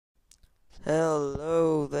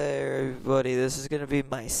Hello there, everybody. This is going to be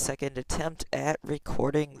my second attempt at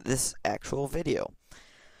recording this actual video.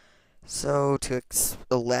 So, to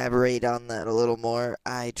elaborate on that a little more,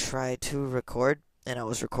 I tried to record, and I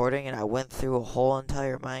was recording, and I went through a whole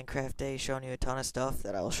entire Minecraft day showing you a ton of stuff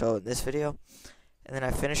that I'll show in this video. And then I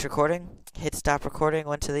finished recording, hit stop recording,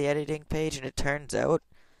 went to the editing page, and it turns out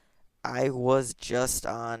I was just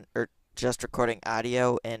recording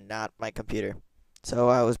audio and not my computer. So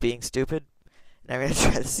I was being stupid. And I'm going to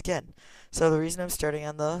try this again. So the reason I'm starting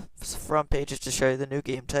on the front page is to show you the new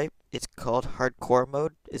game type. It's called Hardcore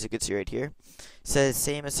Mode, as you can see right here. It says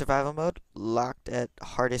same as Survival Mode, locked at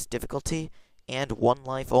hardest difficulty, and 1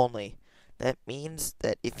 life only. That means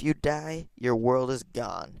that if you die, your world is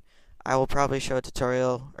gone. I will probably show a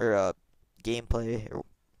tutorial or a gameplay or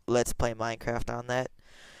Let's Play Minecraft on that.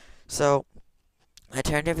 So I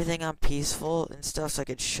turned everything on peaceful and stuff so I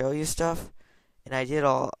could show you stuff. And I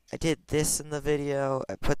did this in the video.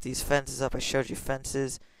 I put these fences up. I showed you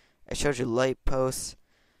fences. I showed you light posts.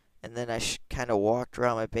 And then I kind of walked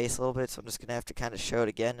around my base a little bit. So I'm just going to have to kind of show it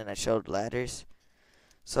again. And I showed ladders.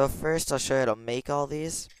 So first I'll show you how to make all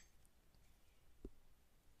these.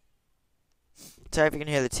 Sorry if you can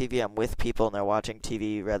hear the TV. I'm with people and they're watching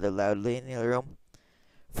TV rather loudly in the other room.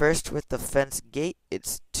 First with the fence gate.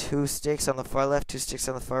 It's 2 sticks on the far left, 2 sticks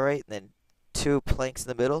on the far right. And then 2 planks in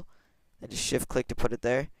the middle. And just shift click to put it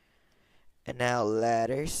there. And now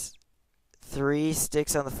ladders. 3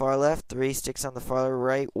 sticks on the far left, 3 sticks on the far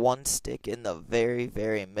right, 1 stick in the very,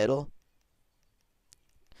 very middle.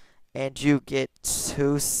 And you get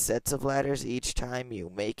 2 sets of ladders each time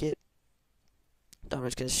you make it. I'm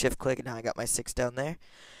just going to shift click and now I got my 6 down there.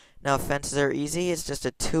 Now fences are easy. It's just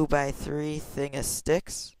a 2x3 thing of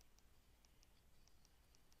sticks.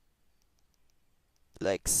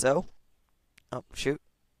 Like so. Oh, shoot.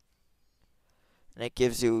 And it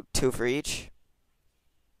gives you 2 for each.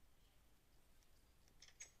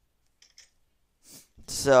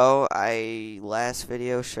 So, last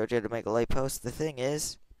video showed you how to make a light post. The thing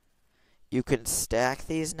is, you can stack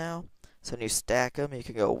these now. So when you stack them, you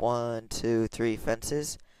can go 1, 2, 3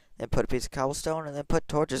 fences. Then put a piece of cobblestone and then put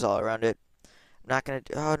torches all around it. I'm not going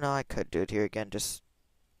to, oh no, I could do it here again just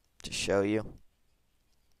to show you.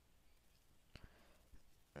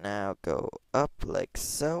 Now go up like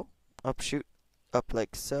so. Up, shoot. Up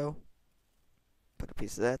like so. Put a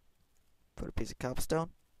piece of that. Put a piece of cobblestone.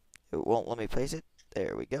 It won't let me place it.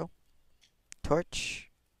 There we go.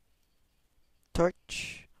 Torch.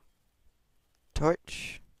 Torch.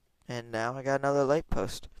 Torch. And now I got another light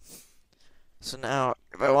post. So now,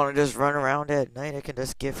 if I want to just run around at night, I can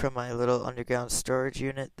just get from my little underground storage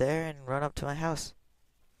unit there and run up to my house.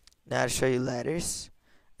 Now to show you ladders.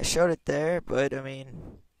 I showed it there, but I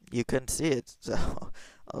mean, you couldn't see it, so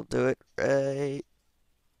I'll do it right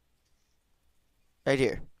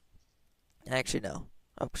here. Actually, no.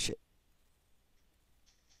 Oh, shit.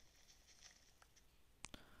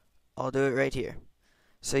 I'll do it right here.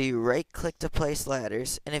 So you right-click to place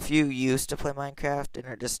ladders, and if you used to play Minecraft and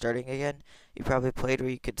are just starting again, you probably played where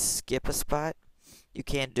you could skip a spot. You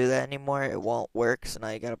can't do that anymore. It won't work, so now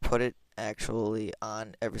you gotta put it actually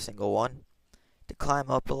on every single one. To climb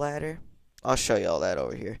up a ladder, I'll show you all that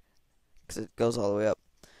over here, because it goes all the way up.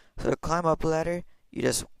 So to climb up a ladder, you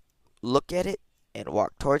just look at it and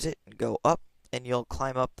walk towards it and go up, and you'll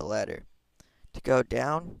climb up the ladder. To go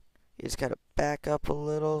down, you just gotta back up a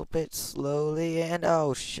little bit slowly, and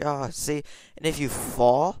oh, see? And if you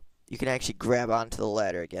fall, you can actually grab onto the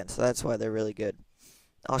ladder again, so that's why they're really good.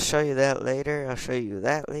 I'll show you that later. I'll show you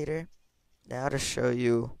that later. Now to show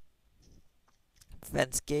you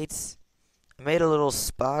fence gates. I made a little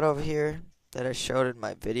spot over here that I showed in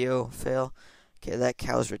my video fail. Okay, that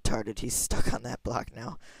cow's retarded. He's stuck on that block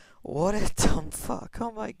now. What a dumb fuck.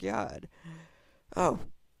 Oh my god. Oh,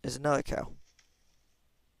 there's another cow.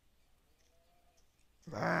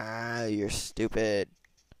 Ah, you're stupid.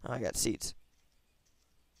 Oh, I got seeds.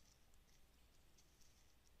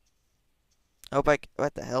 Oh,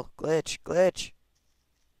 what the hell? Glitch, glitch.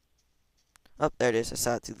 Oh, there it is. I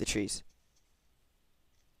saw it through the trees.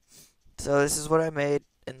 So this is what I made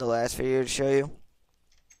in the last video to show you.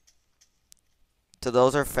 So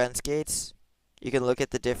those are fence gates. You can look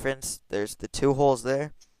at the difference. There's the 2 holes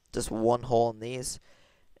there. Just 1 hole in these.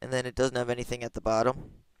 And then it doesn't have anything at the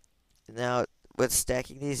bottom. Now, with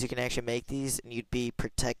stacking these, you can actually make these, and you'd be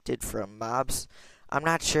protected from mobs. I'm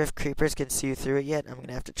not sure if creepers can see through it yet. I'm going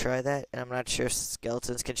to have to try that. And I'm not sure if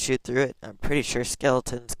skeletons can shoot through it. I'm pretty sure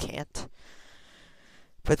skeletons can't.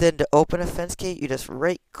 But then to open a fence gate, you just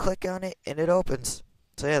right-click on it, and it opens.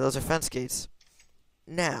 So yeah, those are fence gates.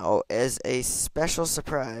 Now, as a special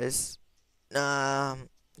surprise,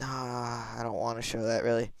 I to show that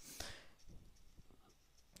really.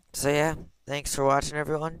 So yeah, thanks for watching,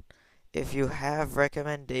 everyone. If you have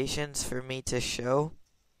recommendations for me to show,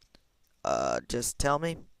 just tell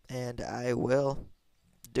me, and I will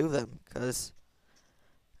do them, because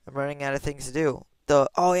I'm running out of things to do.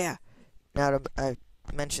 Oh yeah, I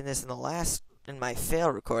mentioned this in my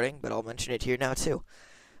fail recording, but I'll mention it here now too.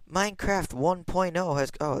 Minecraft 1.0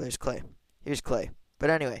 has, there's Clay. Here's Clay. But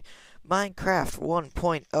anyway, Minecraft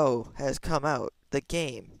 1.0 has come out. The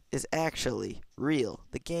game is actually real.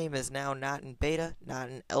 The game is now not in beta, not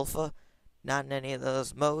in alpha, not in any of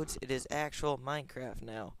those modes. It is actual Minecraft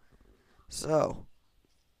now. So,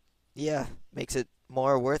 yeah, makes it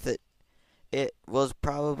more worth it. It was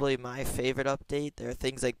probably my favorite update. There are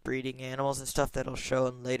things like breeding animals and stuff that I'll show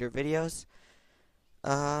in later videos.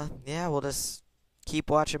 Yeah, we'll just keep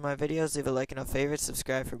watching my videos. Leave a like and a favorite.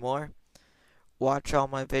 Subscribe for more. Watch all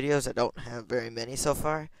my videos. I don't have very many so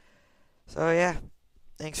far. So, yeah.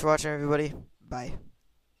 Thanks for watching, everybody. Bye.